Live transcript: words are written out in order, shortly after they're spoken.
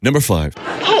Number 5.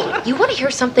 Hey, you want to hear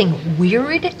something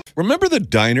weird? Remember the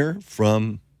diner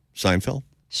from Seinfeld?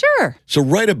 Sure. So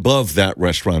right above that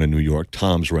restaurant in New York,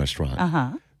 Tom's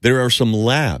Restaurant, there are some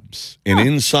labs. And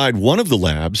inside one of the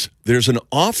labs, there's an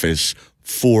office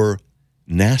for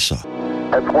NASA.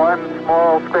 It's one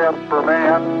small step for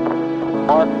man,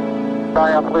 one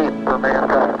giant leap for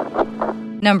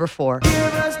mankind. Number 4.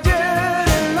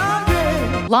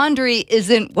 Laundry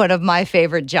isn't one of my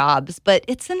favorite jobs, but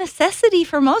it's a necessity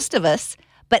for most of us.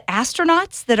 But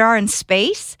astronauts that are in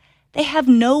space, they have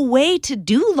no way to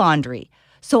do laundry.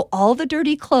 So all the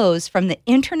dirty clothes from the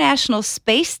International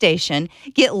Space Station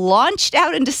get launched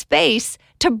out into space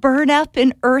to burn up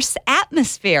in Earth's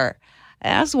atmosphere.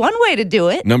 That's one way to do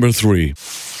it. Number 3.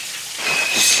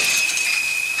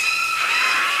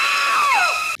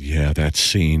 Yeah, that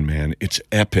scene, man. It's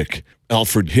epic.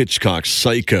 Alfred Hitchcock's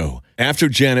Psycho. After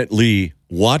Janet Leigh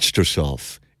watched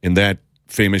herself in that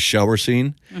famous shower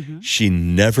scene, she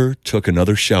never took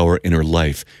another shower in her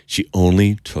life. She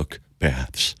only took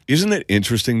baths. Isn't it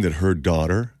interesting that her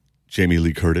daughter, Jamie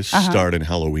Lee Curtis, starred in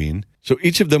Halloween? So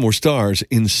each of them were stars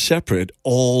in separate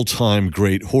all-time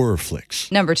great horror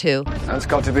flicks. Number 2. That's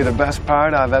got to be the best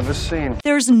part I've ever seen.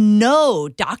 There's no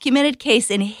documented case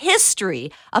in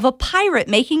history of a pirate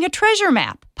making a treasure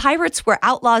map. Pirates were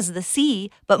outlaws of the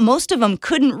sea, but most of them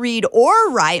couldn't read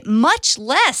or write, much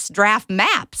less draft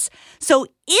maps. So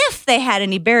if they had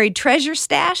any buried treasure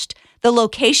stashed, the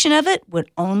location of it would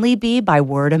only be by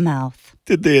word of mouth.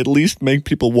 Did they at least make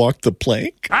people walk the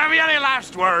plank? Have you any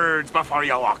last words before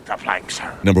you walk the plank,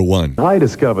 sir? Number 1. I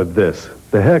discovered this,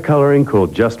 the hair coloring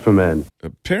called Just for Men.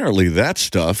 Apparently that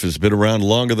stuff has been around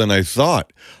longer than I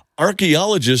thought.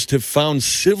 Archaeologists have found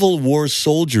Civil War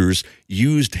soldiers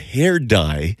used hair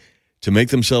dye to make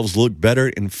themselves look better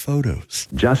in photos.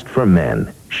 Just for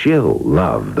Men. She'll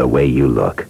love the way you look.